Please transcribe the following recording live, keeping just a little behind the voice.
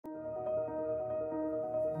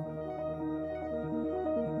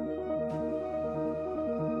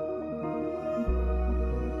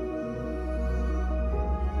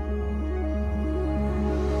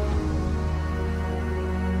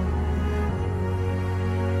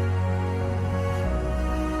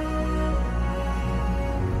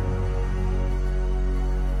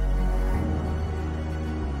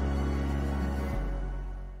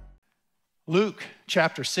Luke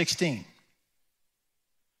chapter 16.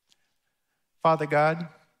 Father God,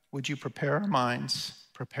 would you prepare our minds,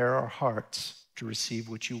 prepare our hearts to receive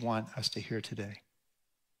what you want us to hear today.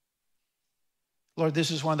 Lord,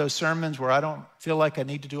 this is one of those sermons where I don't feel like I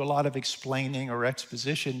need to do a lot of explaining or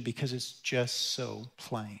exposition because it's just so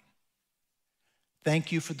plain.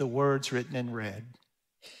 Thank you for the words written in red.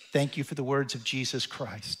 Thank you for the words of Jesus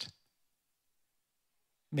Christ.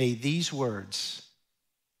 May these words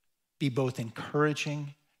be both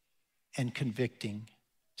encouraging and convicting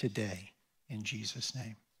today in Jesus'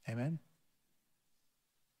 name. Amen.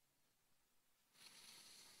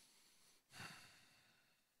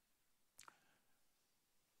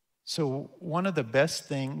 So one of the best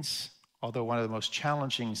things, although one of the most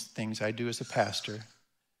challenging things I do as a pastor,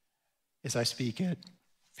 is I speak at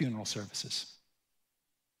funeral services.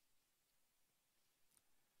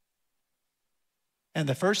 And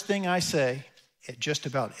the first thing I say at just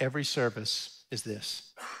about every service is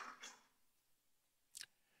this: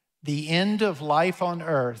 the end of life on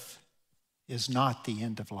earth is not the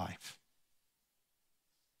end of life.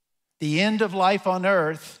 The end of life on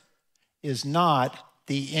earth is not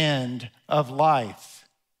the end of life.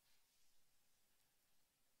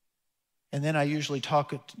 And then I usually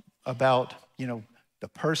talk about, the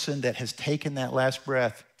person that has taken that last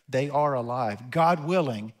breath. They are alive. God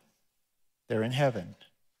willing, they're in heaven.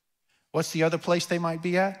 What's the other place they might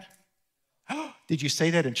be at? Did you say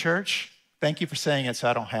that in church? Thank you for saying it so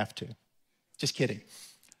I don't have to. Just kidding.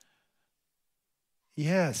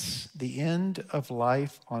 Yes, the end of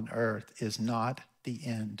life on earth is not the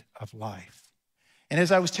end of life. And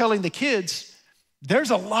as I was telling the kids,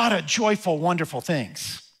 there's a lot of joyful, wonderful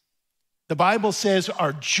things. The Bible says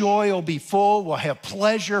our joy will be full. We'll have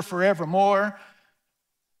pleasure forevermore.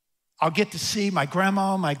 I'll get to see my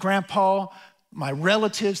grandma, my grandpa, my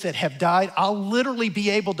relatives that have died. I'll literally be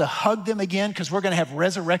able to hug them again because we're going to have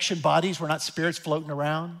resurrection bodies. We're not spirits floating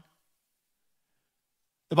around.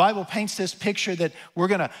 The Bible paints this picture that we're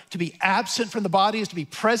going to be absent from the body is to be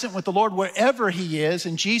present with the Lord wherever he is.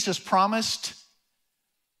 And Jesus promised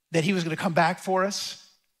that he was going to come back for us.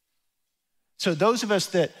 So those of us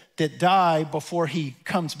that die before he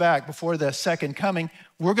comes back, before the second coming,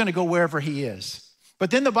 we're going to go wherever he is. But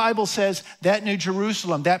then the Bible says that New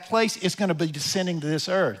Jerusalem, that place is going to be descending to this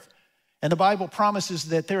earth. And the Bible promises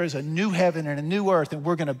that there is a new heaven and a new earth, and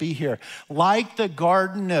we're going to be here like the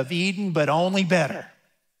Garden of Eden, but only better.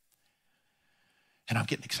 And I'm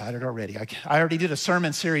getting excited already. I already did a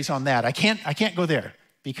sermon series on that. I can't go there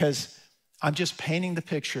because I'm just painting the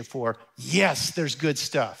picture for, yes, there's good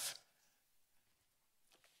stuff.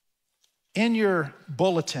 In your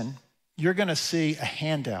bulletin, you're going to see a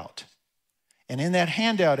handout. And in that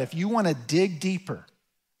handout, if you want to dig deeper,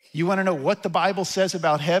 you want to know what the Bible says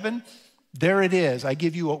about heaven, there it is. I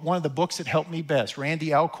give you one of the books that helped me best.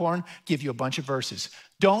 Randy Alcorn, give you a bunch of verses.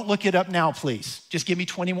 Don't look it up now, please. Just give me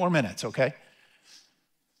 20 more minutes, okay?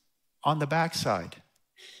 On the backside,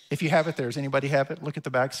 if you have it there, does anybody have it? Look at the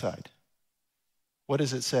backside. What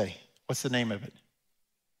does it say? What's the name of it?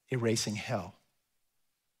 Erasing hell.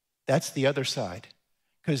 That's the other side,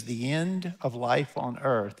 because the end of life on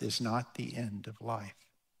earth is not the end of life.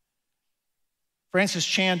 Francis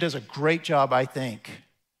Chan does a great job, I think,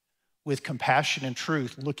 with compassion and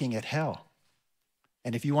truth looking at hell.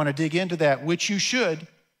 And if you want to dig into that, which you should,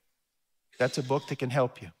 that's a book that can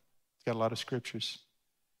help you. It's got a lot of scriptures.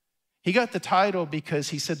 He got the title because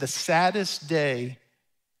he said the saddest day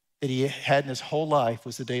that he had in his whole life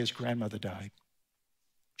was the day his grandmother died.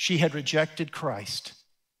 She had rejected Christ.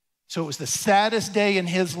 So it was the saddest day in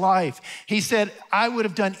his life. He said, I would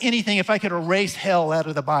have done anything if I could erase hell out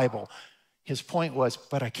of the Bible. His point was,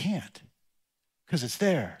 but I can't because it's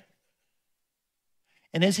there.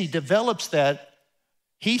 And as he develops that,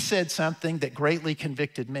 he said something that greatly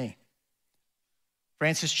convicted me.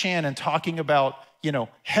 Francis Chan, in talking about,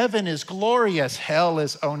 heaven is glorious, hell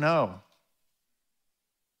is oh no.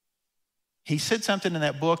 He said something in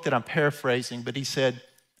that book that I'm paraphrasing, but he said,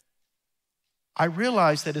 I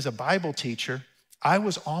realized that as a Bible teacher, I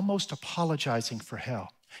was almost apologizing for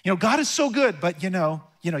hell. God is so good, but you don't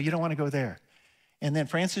want to go there. And then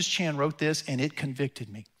Francis Chan wrote this, and it convicted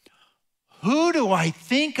me. Who do I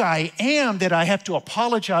think I am that I have to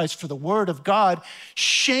apologize for the word of God?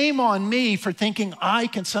 Shame on me for thinking I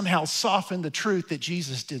can somehow soften the truth that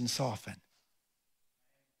Jesus didn't soften.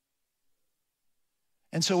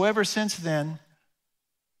 And so ever since then,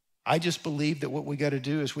 I just believe that what we got to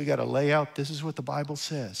do is we got to lay out, this is what the Bible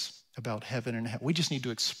says about heaven and hell. We just need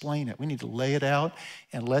to explain it. We need to lay it out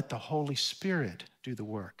and let the Holy Spirit do the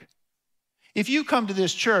work. If you come to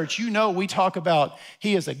this church, we talk about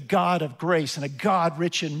he is a God of grace and a God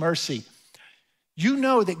rich in mercy. You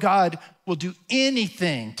know that God will do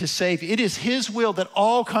anything to save you. It is his will that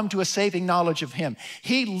all come to a saving knowledge of him.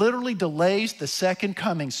 He literally delays the second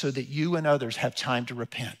coming so that you and others have time to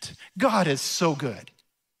repent. God is so good.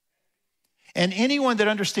 And anyone that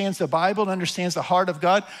understands the Bible and understands the heart of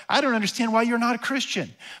God, I don't understand why you're not a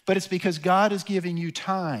Christian. But it's because God is giving you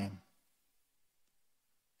time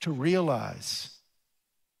to realize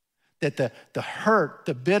that the hurt,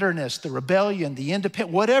 the bitterness, the rebellion, the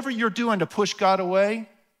independence, whatever you're doing to push God away,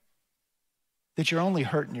 that you're only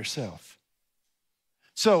hurting yourself.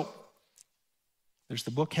 So there's the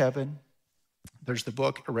book Heaven. There's the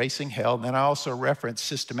book Erasing Hell. And then I also reference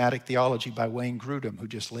Systematic Theology by Wayne Grudem, who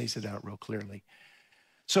just lays it out real clearly.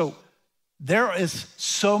 So there is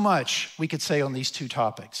so much we could say on these two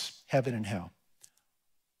topics, heaven and hell.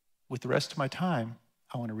 With the rest of my time,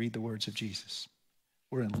 I want to read the words of Jesus.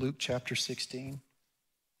 We're in Luke chapter 16.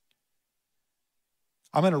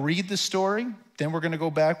 I'm going to read the story. Then we're going to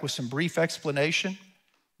go back with some brief explanation.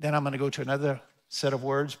 Then I'm going to go to another set of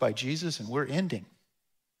words by Jesus, and we're ending.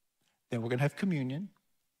 Then we're going to have communion.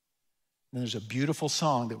 And there's a beautiful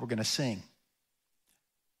song that we're going to sing,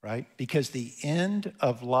 right? Because the end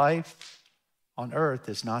of life on earth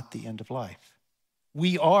is not the end of life.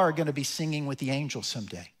 We are going to be singing with the angels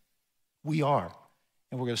someday. We are.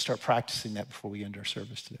 And we're going to start practicing that before we end our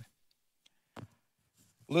service today.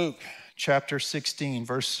 Luke chapter 16,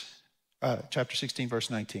 verse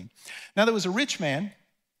 19. Now there was a rich man,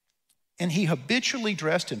 and he habitually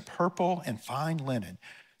dressed in purple and fine linen,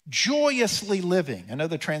 joyously living.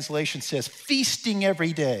 Another translation says, feasting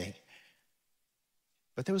every day.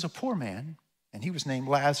 But there was a poor man, and he was named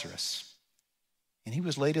Lazarus. And he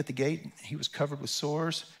was laid at the gate, and he was covered with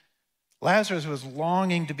sores. Lazarus was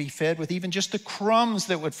longing to be fed with even just the crumbs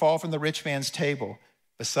that would fall from the rich man's table.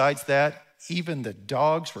 Besides that, even the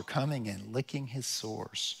dogs were coming and licking his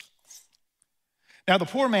sores. Now the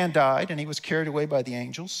poor man died, and he was carried away by the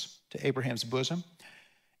angels to Abraham's bosom.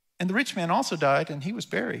 And the rich man also died, and he was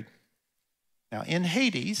buried. Now in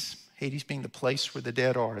Hades, Hades being the place where the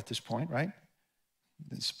dead are at this point, right?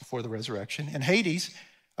 This is before the resurrection. In Hades,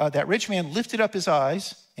 that rich man lifted up his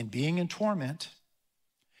eyes, and being in torment,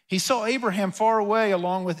 he saw Abraham far away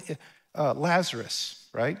along with Lazarus,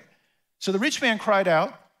 right? So the rich man cried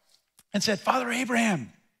out and said, Father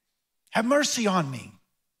Abraham, have mercy on me.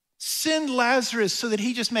 Send Lazarus so that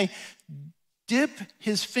he just may dip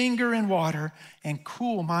his finger in water and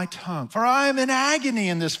cool my tongue, for I am in agony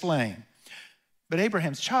in this flame. But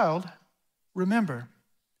Abraham's child, remember,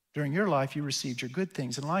 during your life you received your good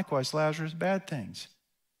things, and likewise Lazarus bad things.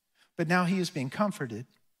 But now he is being comforted,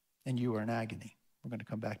 and you are in agony. We're going to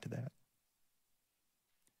come back to that.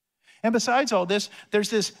 And besides all this,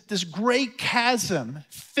 there's this great chasm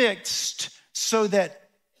fixed so that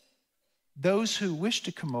those who wish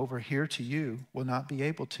to come over here to you will not be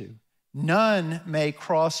able to. None may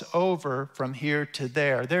cross over from here to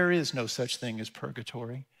there. There is no such thing as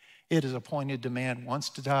purgatory. It is appointed to man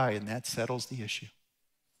once to die, and that settles the issue.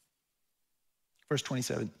 Verse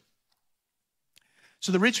 27.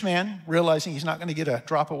 So the rich man, realizing he's not going to get a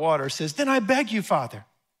drop of water, says, then I beg you, Father,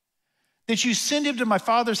 that you send him to my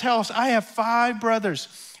father's house. I have 5 brothers,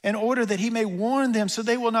 in order that he may warn them so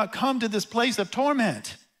they will not come to this place of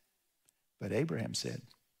torment. But Abraham said,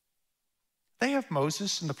 they have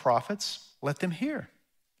Moses and the prophets, let them hear.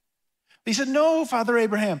 He said, no, Father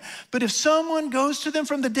Abraham, but if someone goes to them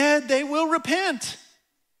from the dead, they will repent.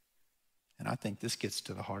 And I think this gets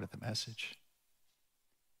to the heart of the message.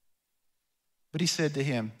 But he said to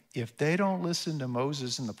him, if they don't listen to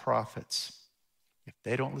Moses and the prophets, if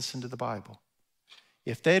they don't listen to the Bible,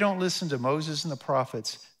 if they don't listen to Moses and the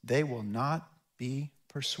prophets, they will not be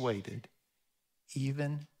persuaded,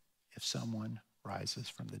 even if someone rises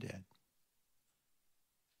from the dead.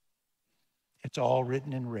 It's all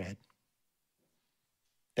written in red.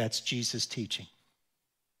 That's Jesus' teaching.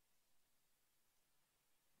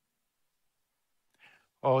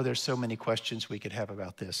 Oh, there's so many questions we could have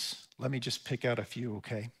about this. Let me just pick out a few,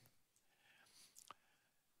 okay?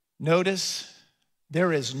 Notice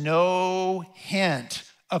there is no hint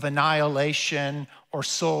of annihilation or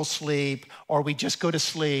soul sleep, or we just go to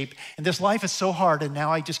sleep, and this life is so hard, and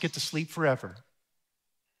now I just get to sleep forever,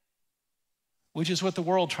 which is what the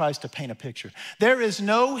world tries to paint a picture. There is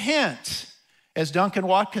no hint, as Duncan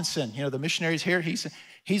Watkinson, the missionaries here,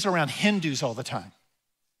 he's around Hindus all the time.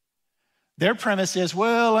 Their premise is,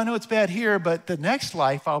 well, I know it's bad here, but the next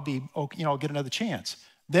life I'll get another chance.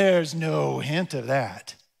 There's no hint of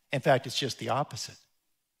that. In fact, it's just the opposite.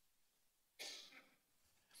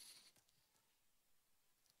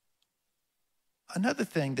 Another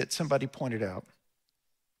thing that somebody pointed out,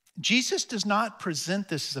 Jesus does not present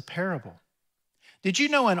this as a parable. Did you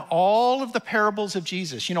know in all of the parables of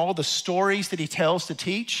Jesus, all the stories that he tells to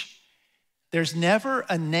teach, there's never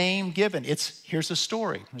a name given. Here's a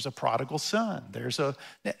story. There's a prodigal son.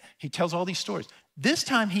 He tells all these stories. This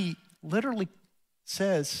time he literally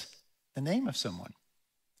says the name of someone.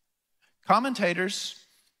 Commentators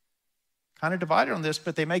kind of divided on this,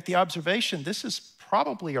 but they make the observation, this is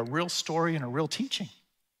probably a real story and a real teaching.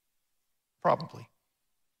 Probably.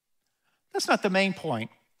 That's not the main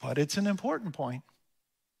point, but it's an important point.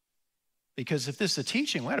 Because if this is a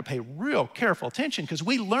teaching, we got to pay real careful attention because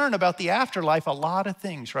we learn about the afterlife a lot of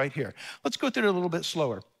things right here. Let's go through it a little bit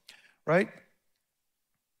slower, right?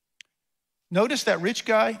 Notice that rich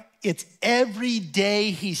guy, it's every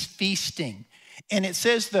day he's feasting. And it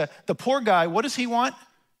says the poor guy, what does he want?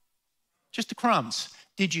 Just the crumbs.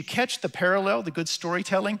 Did you catch the parallel, the good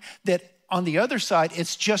storytelling? That on the other side,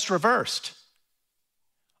 it's just reversed.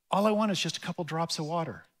 All I want is just a couple drops of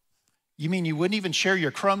water. You mean you wouldn't even share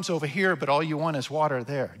your crumbs over here, but all you want is water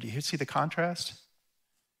there? Do you see the contrast?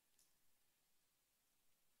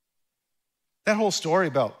 That whole story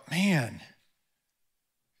about, man,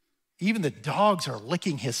 even the dogs are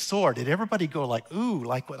licking his sore. Did everybody go like, ooh,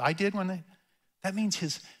 like what I did that means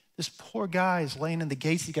this poor guy is laying in the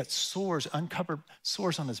gates. He got sores, uncovered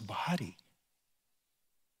sores on his body.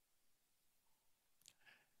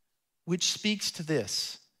 Which speaks to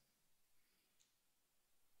this.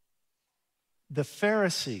 The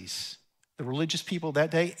Pharisees, the religious people that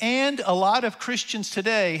day, and a lot of Christians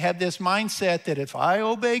today have this mindset that if I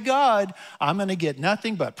obey God, I'm going to get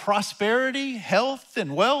nothing but prosperity, health,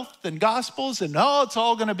 and wealth, and gospels, and it's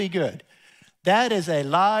all going to be good. That is a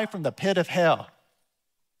lie from the pit of hell.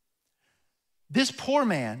 This poor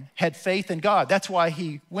man had faith in God. That's why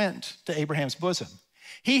he went to Abraham's bosom.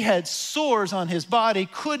 He had sores on his body,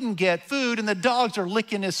 couldn't get food, and the dogs are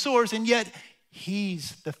licking his sores, and yet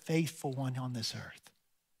he's the faithful one on this earth.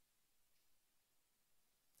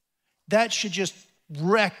 That should just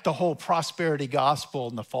wreck the whole prosperity gospel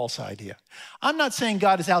and the false idea. I'm not saying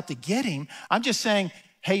God is out to get him. I'm just saying,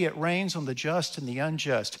 hey, it rains on the just and the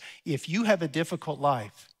unjust. If you have a difficult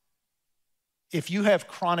life, if you have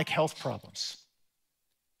chronic health problems,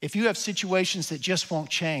 if you have situations that just won't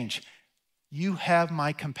change, you have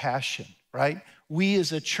my compassion, right? We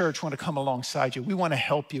as a church want to come alongside you. We want to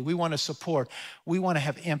help you. We want to support. We want to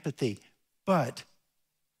have empathy. But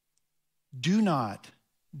do not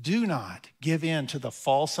give in to the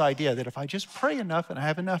false idea that if I just pray enough and I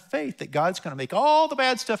have enough faith that God's going to make all the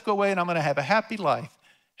bad stuff go away and I'm going to have a happy life,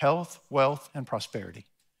 health, wealth, and prosperity.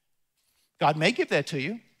 God may give that to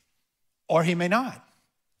you, or he may not.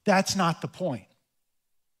 That's not the point,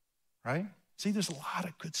 right? See, there's a lot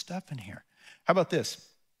of good stuff in here. How about this?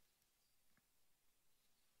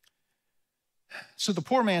 So the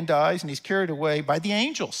poor man dies and he's carried away by the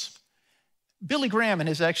angels. Billy Graham, in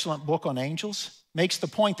his excellent book on angels, makes the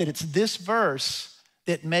point that it's this verse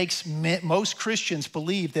that makes most Christians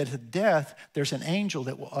believe that at death, there's an angel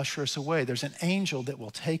that will usher us away. There's an angel that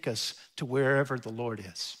will take us to wherever the Lord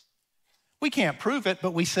is. We can't prove it,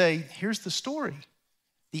 but we say, here's the story.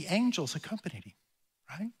 The angels accompanied him,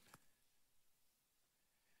 right? And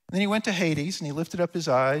then he went to Hades and he lifted up his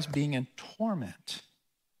eyes, being in torment.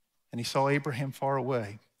 And he saw Abraham far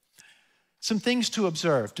away. Some things to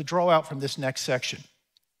observe, to draw out from this next section.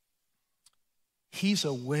 He's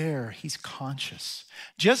aware, he's conscious.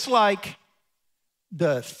 Just like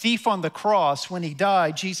the thief on the cross, when he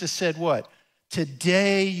died, Jesus said what?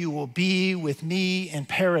 Today you will be with me in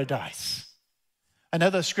paradise.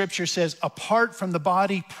 Another scripture says, apart from the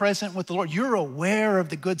body, present with the Lord. You're aware of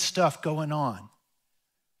the good stuff going on.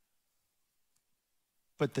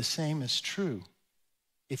 But the same is true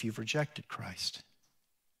if you've rejected Christ.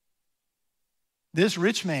 This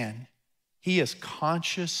rich man, he is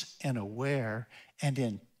conscious and aware,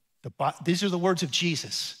 and these are the words of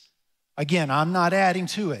Jesus. Again, I'm not adding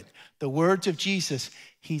to it. The words of Jesus,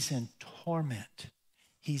 he's in torment.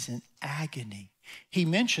 He's in agony. He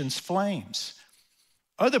mentions flames.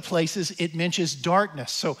 Other places, it mentions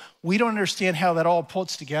darkness. So we don't understand how that all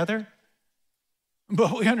puts together,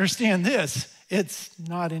 but we understand this. It's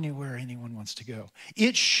not anywhere anyone wants to go.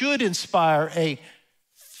 It should inspire a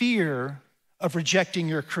fear of rejecting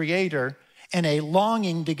your Creator and a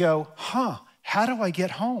longing to go, how do I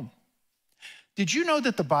get home? Did you know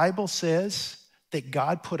that the Bible says that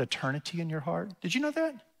God put eternity in your heart? Did you know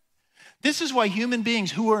that? This is why human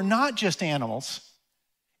beings who are not just animals,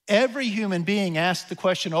 every human being asks the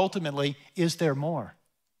question ultimately, is there more?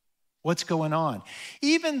 What's going on?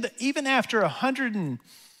 Even after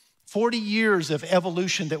 140 years of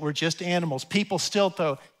evolution that we're just animals, people still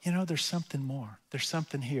thought, there's something more. There's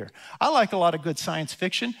something here. I like a lot of good science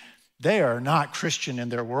fiction. They are not Christian in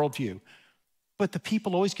their worldview. But the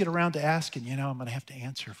people always get around to asking, I'm going to have to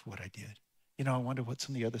answer for what I did. I wonder what's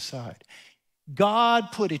on the other side.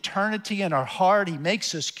 God put eternity in our heart. He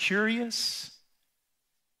makes us curious,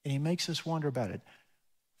 and he makes us wonder about it.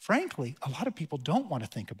 Frankly, a lot of people don't want to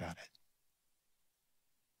think about it,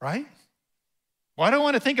 right? Well, I don't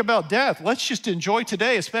want to think about death. Let's just enjoy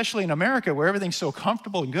today, especially in America where everything's so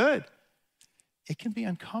comfortable and good. It can be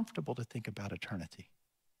uncomfortable to think about eternity.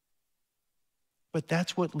 But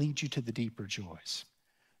that's what leads you to the deeper joys.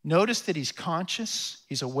 Notice that he's conscious,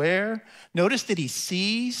 he's aware. Notice that he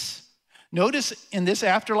sees. Notice in this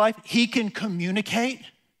afterlife, he can communicate.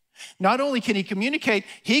 Not only can he communicate,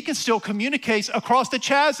 he can still communicate across the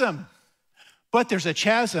chasm. But there's a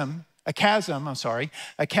chasm that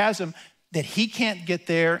he can't get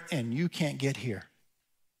there and you can't get here.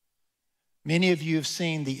 Many of you have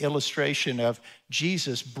seen the illustration of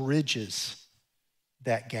Jesus bridges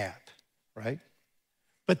that gap, right?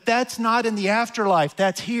 But that's not in the afterlife,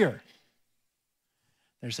 that's here.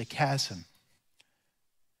 There's a chasm.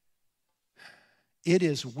 It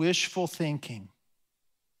is wishful thinking.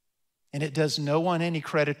 And it does no one any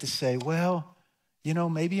credit to say, well,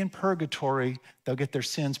 maybe in purgatory, they'll get their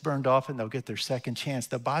sins burned off and they'll get their second chance.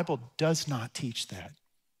 The Bible does not teach that.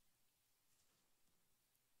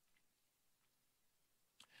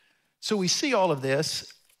 So we see all of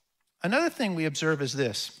this. Another thing we observe is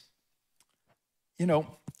this.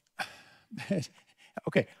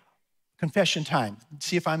 Okay, confession time.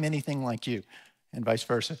 See if I'm anything like you, and vice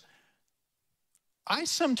versa. I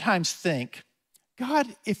sometimes think, God,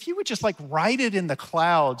 if you would just write it in the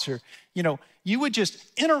clouds, or, you would just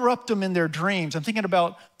interrupt them in their dreams. I'm thinking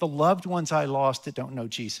about the loved ones I lost that don't know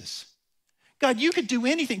Jesus. God, you could do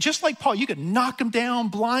anything. Just like Paul, you could knock them down,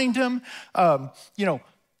 blind them,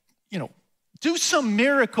 do some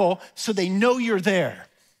miracle so they know you're there.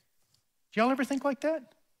 Do y'all ever think like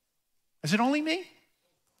that? Is it only me?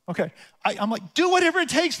 Okay. I'm like, do whatever it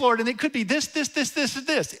takes, Lord, and it could be this, and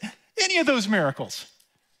this. Any of those miracles.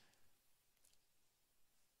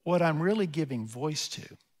 What I'm really giving voice to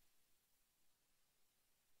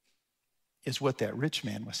is what that rich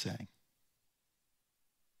man was saying.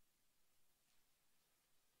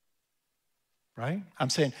 Right? I'm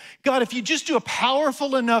saying, God, if you just do a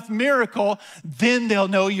powerful enough miracle, then they'll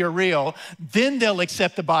know you're real. Then they'll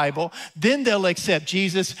accept the Bible. Then they'll accept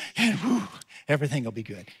Jesus, and everything will be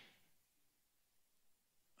good.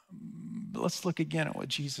 But let's look again at what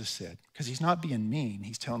Jesus said, because he's not being mean.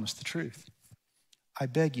 He's telling us the truth. I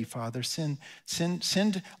beg you, Father, send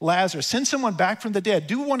Lazarus, send someone back from the dead.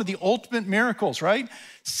 Do one of the ultimate miracles, right?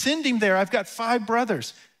 Send him there. I've got 5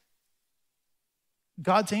 brothers.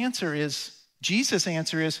 Jesus'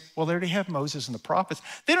 answer is, well, they already have Moses and the prophets.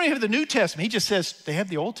 They don't even have the New Testament. He just says, they have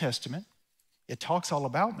the Old Testament. It talks all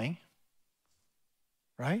about me,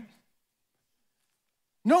 right?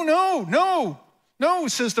 No,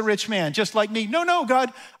 says the rich man, just like me. No,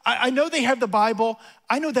 God, I know they have the Bible.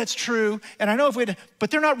 I know that's true. And I know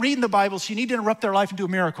but they're not reading the Bible, so you need to interrupt their life and do a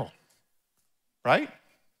miracle, right?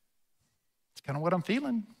 It's kind of what I'm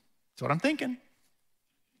feeling. It's what I'm thinking.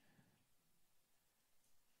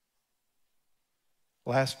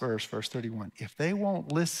 Last verse, verse 31. If they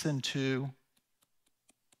won't listen to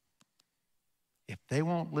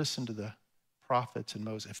the prophets and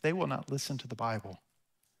Moses, if they will not listen to the Bible,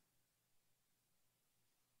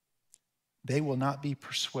 they will not be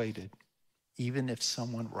persuaded, even if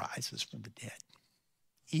someone rises from the dead.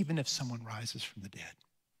 Even if someone rises from the dead.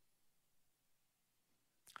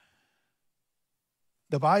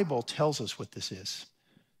 The Bible tells us what this is.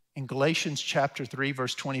 In Galatians chapter 3,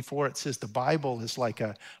 verse 24, it says the Bible is like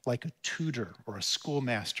a tutor or a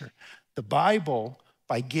schoolmaster. The Bible,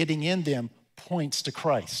 by getting in them, points to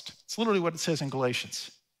Christ. It's literally what it says in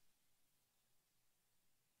Galatians.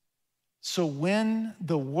 So when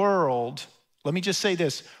the world, let me just say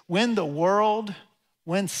this, when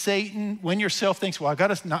Satan, when yourself thinks, well,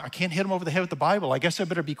 I can't hit him over the head with the Bible. I guess I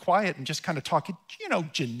better be quiet and just kind of talk,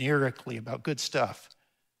 generically about good stuff.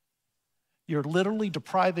 You're literally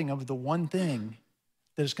depriving of the one thing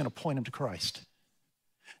that is going to point him to Christ.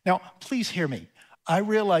 Now, please hear me. I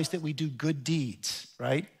realize that we do good deeds,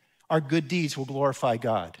 right? Our good deeds will glorify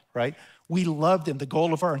God, right? We love them. The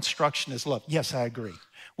goal of our instruction is love. Yes, I agree.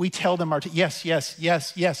 We tell them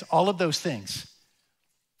yes, all of those things.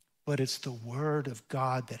 But it's the word of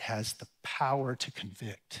God that has the power to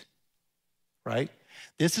convict, right?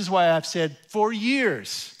 This is why I've said for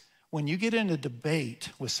years, when you get in a debate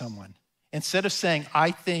with someone, instead of saying,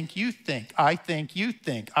 I think you think, I think you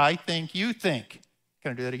think, I think you think.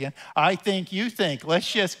 Can I do that again? I think you think. Let's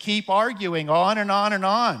just keep arguing on and on and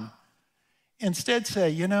on. Instead say,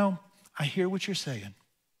 I hear what you're saying,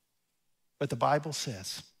 but the Bible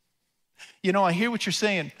says. I hear what you're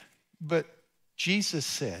saying, but Jesus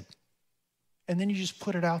said. And then you just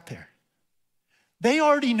put it out there. They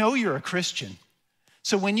already know you're a Christian.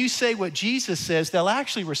 So when you say what Jesus says, they'll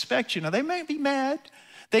actually respect you. Now, they might be mad.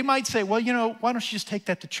 They might say, well, why don't you just take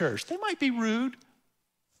that to church? They might be rude,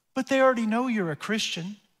 but they already know you're a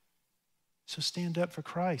Christian. So stand up for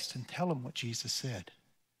Christ and tell them what Jesus said,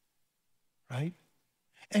 right?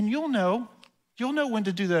 And you'll know when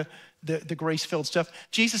to do the grace-filled stuff.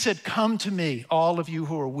 Jesus said, come to me, all of you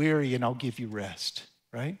who are weary, and I'll give you rest,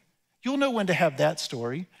 right? You'll know when to have that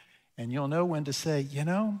story, and you'll know when to say,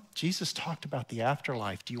 Jesus talked about the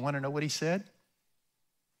afterlife. Do you want to know what he said?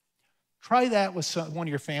 Try that with one of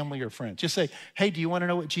your family or friends. Just say, hey, do you want to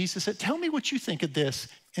know what Jesus said? Tell me what you think of this.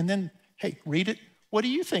 And then, hey, read it. What do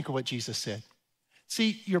you think of what Jesus said?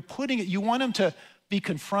 See, you're putting it, you want them to be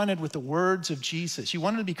confronted with the words of Jesus. You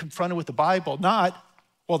want them to be confronted with the Bible, not,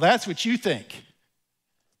 well, that's what you think.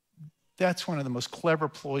 That's one of the most clever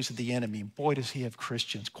ploys of the enemy. Boy, does he have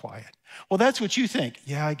Christians quiet. Well, that's what you think.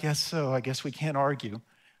 Yeah, I guess so. I guess we can't argue.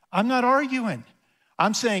 I'm not arguing.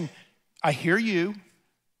 I'm saying, I hear you.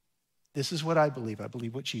 This is what I believe. I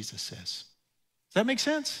believe what Jesus says. Does that make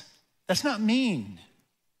sense? That's not mean.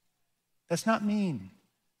 That's not mean.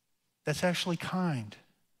 That's actually kind.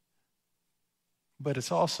 But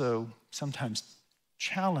it's also sometimes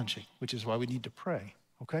challenging, which is why we need to pray,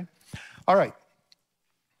 okay? All right.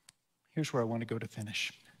 Here's where I want to go to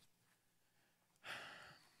finish.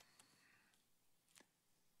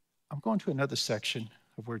 I'm going to another section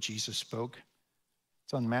of where Jesus spoke.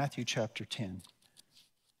 It's on Matthew chapter 10.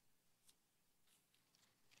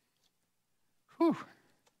 Whew.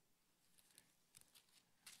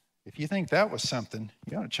 If you think that was something,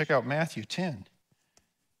 you ought to check out Matthew 10.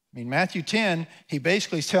 Matthew 10, he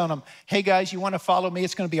basically is telling them, hey guys, you want to follow me?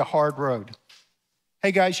 It's going to be a hard road.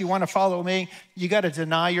 Hey guys, you want to follow me? You got to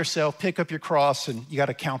deny yourself, pick up your cross, and you got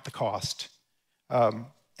to count the cost. And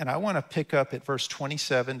I want to pick up at verse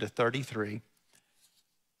 27 to 33.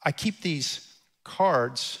 I keep these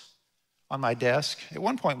cards on my desk. At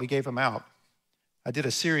one point, we gave them out. I did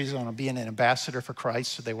a series on being an ambassador for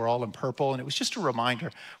Christ, so they were all in purple, and it was just a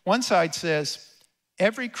reminder. One side says,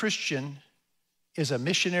 every Christian is a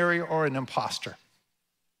missionary or an imposter.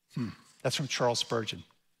 That's from Charles Spurgeon.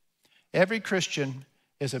 Every Christian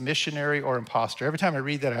is a missionary or imposter. Every time I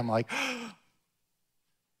read that, I'm like,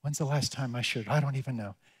 when's the last time I shared? I don't even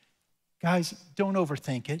know. Guys, don't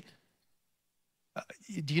overthink it.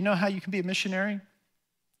 Do you know how you can be a missionary?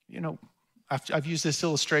 I've used this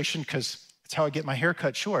illustration because it's how I get my hair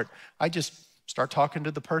cut short. I just start talking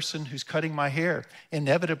to the person who's cutting my hair.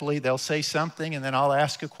 Inevitably, they'll say something, and then I'll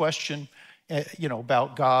ask a question,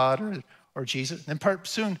 about God or Jesus. And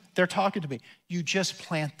soon they're talking to me. You just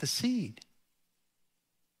plant the seed.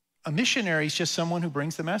 A missionary is just someone who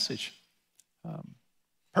brings the message.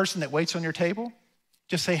 Person that waits on your table,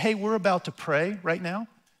 just say, hey, we're about to pray right now.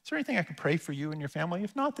 Is there anything I can pray for you and your family?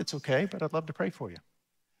 If not, that's okay, but I'd love to pray for you.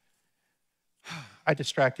 I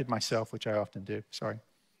distracted myself, which I often do. Sorry.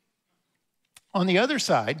 On the other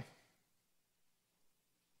side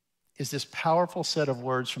is this powerful set of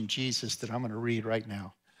words from Jesus that I'm going to read right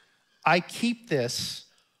now. I keep this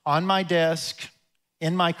on my desk,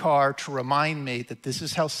 in my car, to remind me that this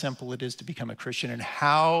is how simple it is to become a Christian and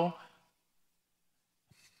how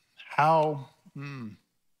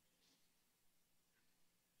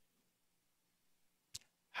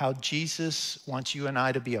Jesus wants you and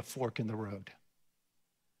I to be a fork in the road.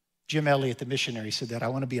 Jim Elliot, the missionary, said that I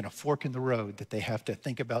want to be in a fork in the road, that they have to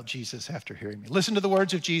think about Jesus after hearing me. Listen to the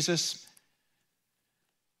words of Jesus.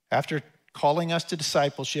 After calling us to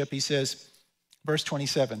discipleship, he says, verse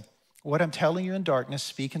 27, what I'm telling you in darkness,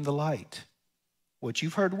 speak in the light. What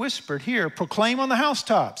you've heard whispered here, proclaim on the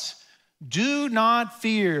housetops. Do not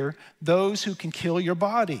fear those who can kill your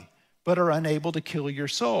body, but are unable to kill your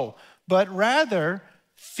soul. But rather,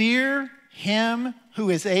 fear him who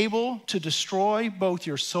is able to destroy both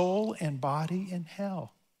your soul and body in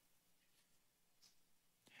hell.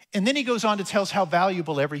 And then he goes on to tell us how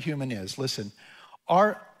valuable every human is. Listen,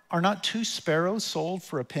 are not 2 sparrows sold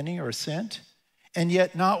for a penny or a cent? And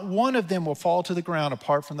yet not one of them will fall to the ground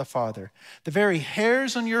apart from the Father. The very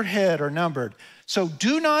hairs on your head are numbered. So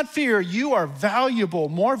do not fear, you are valuable,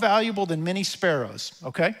 more valuable than many sparrows,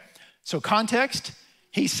 okay? So context,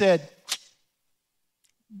 he said,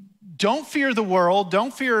 don't fear the world,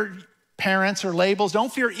 don't fear parents or labels,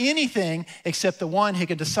 don't fear anything except the one who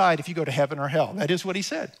can decide if you go to heaven or hell. That is what he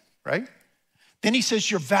said, right? Then he says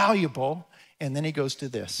you're valuable, and then he goes to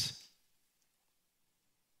this.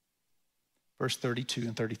 Verse 32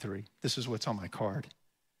 and 33. This is what's on my card.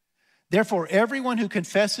 Therefore, everyone who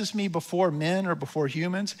confesses me before men or before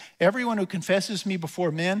humans, everyone who confesses me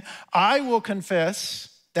before men, I will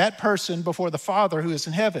confess that person before the Father who is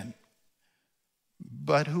in heaven.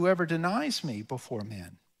 But whoever denies me before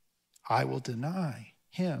men, I will deny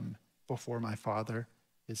him before my Father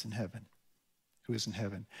is in heaven, who is in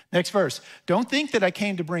heaven. Next verse. Don't think that I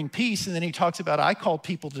came to bring peace. And then he talks about, I call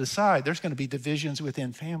people to decide. There's going to be divisions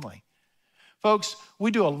within family. Folks,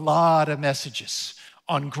 we do a lot of messages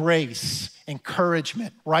on grace,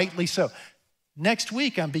 encouragement, rightly so. Next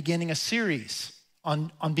week, I'm beginning a series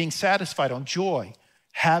on being satisfied, on joy,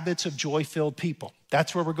 habits of joy-filled people.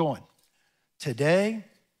 That's where we're going. Today,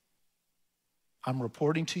 I'm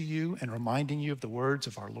reporting to you and reminding you of the words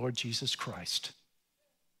of our Lord Jesus Christ.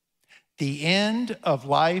 The end of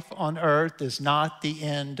life on earth is not the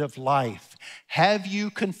end of life. Have you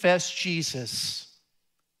confessed Jesus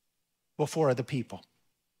before other people?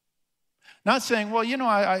 Not saying, well, you know,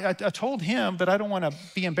 I told him, but I don't want to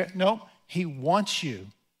be embarrassed. No, he wants you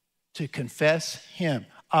to confess him.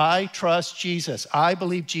 I trust Jesus. I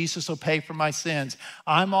believe Jesus will pay for my sins.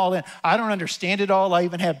 I'm all in. I don't understand it all. I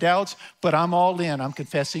even have doubts, but I'm all in. I'm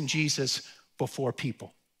confessing Jesus before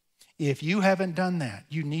people. If you haven't done that,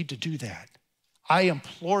 you need to do that. I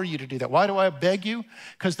implore you to do that. Why do I beg you?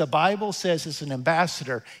 Because the Bible says as an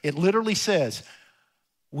ambassador, it literally says,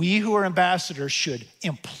 we who are ambassadors should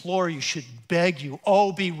implore you, should beg you,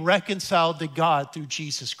 oh, be reconciled to God through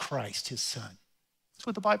Jesus Christ, his son. That's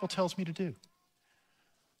what the Bible tells me to do.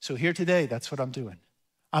 So here today, that's what I'm doing.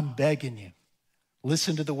 I'm begging you.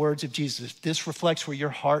 Listen to the words of Jesus. If this reflects where your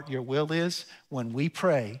heart, your will is, when we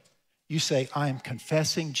pray, you say, I am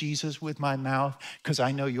confessing Jesus with my mouth because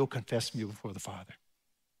I know you'll confess me before the Father.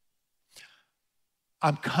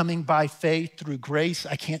 I'm coming by faith through grace.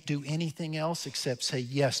 I can't do anything else except say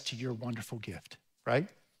yes to your wonderful gift, right?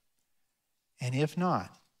 And if not,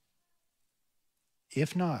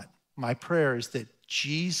 my prayer is that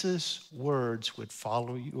Jesus' words would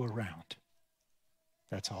follow you around.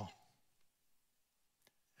 That's all.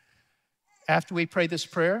 After we pray this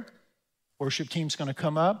prayer, worship team's going to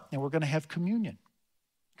come up and we're going to have communion.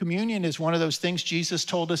 Communion is one of those things Jesus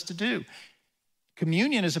told us to do.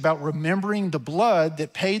 Communion is about remembering the blood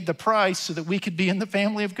that paid the price so that we could be in the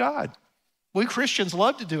family of God. We Christians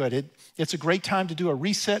love to do it. It's a great time to do a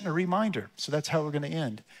reset and a reminder. So that's how we're going to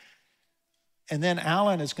end. And then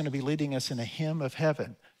Alan is going to be leading us in a hymn of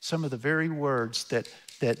heaven, some of the very words that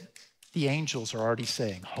the angels are already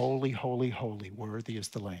saying, holy, holy, holy, worthy is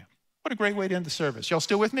the Lamb. What a great way to end the service. Y'all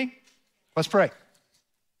still with me? Let's pray.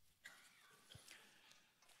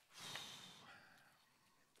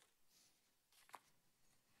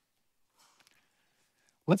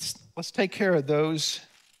 Let's take care of those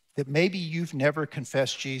that maybe you've never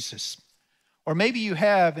confessed Jesus, or maybe you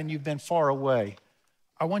have and you've been far away.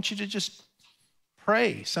 I want you to just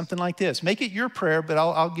pray something like this. Make it your prayer, but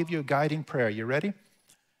I'll give you a guiding prayer. You ready?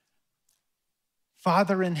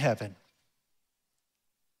 Father in heaven,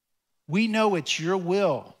 we know it's your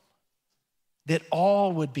will that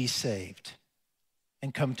all would be saved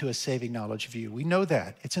and come to a saving knowledge of you. We know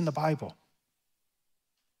that. It's in the Bible.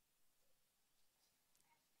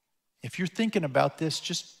 If you're thinking about this,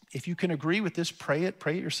 just if you can agree with this, pray it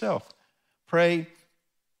yourself. Pray,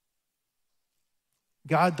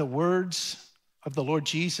 God, the words of the Lord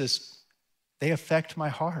Jesus, they affect my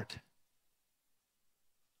heart.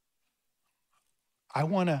 I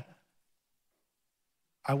want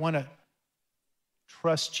to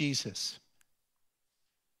trust Jesus.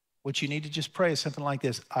 What you need to just pray is something like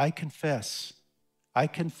this. I confess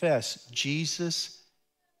Jesus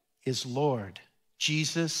is Lord.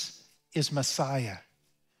 Jesus is Messiah.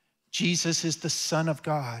 Jesus is the Son of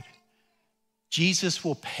God. Jesus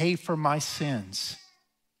will pay for my sins.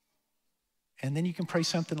 And then you can pray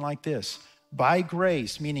something like this. By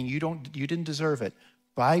grace, meaning you didn't deserve it.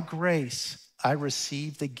 By grace, I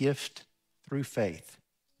received the gift through faith.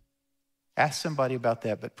 Ask somebody about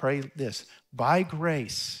that, but pray this. By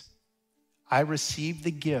grace, I received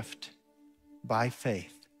the gift by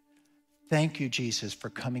faith. Thank you, Jesus, for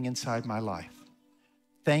coming inside my life.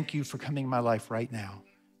 Thank you for coming in my life right now.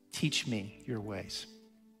 Teach me your ways.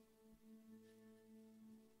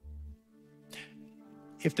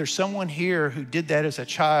 If there's someone here who did that as a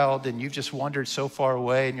child and you've just wandered so far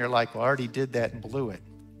away and you're like, well, I already did that and blew it.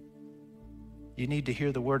 You need to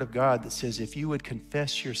hear the word of God that says, if you would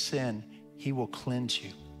confess your sin, he will cleanse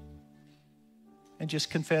you. And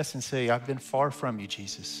just confess and say, I've been far from you,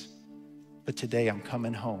 Jesus, but today I'm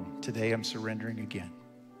coming home. Today I'm surrendering again.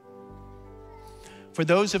 For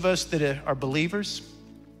those of us that are believers,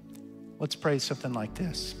 let's pray something like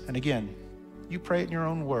this. And again, you pray it in your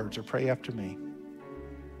own words or pray after me.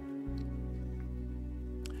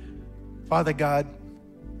 Father God,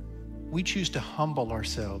 we choose to humble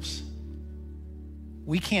ourselves.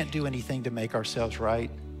 We can't do anything to make ourselves right,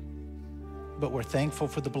 but we're thankful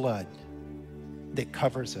for the blood that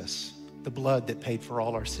covers us, the blood that paid for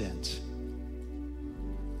all our sins.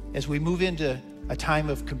 As we move into a time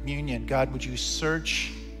of communion, God, would you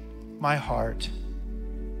search my heart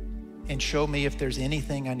and show me if there's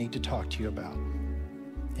anything I need to talk to you about.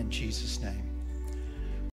 In Jesus' name.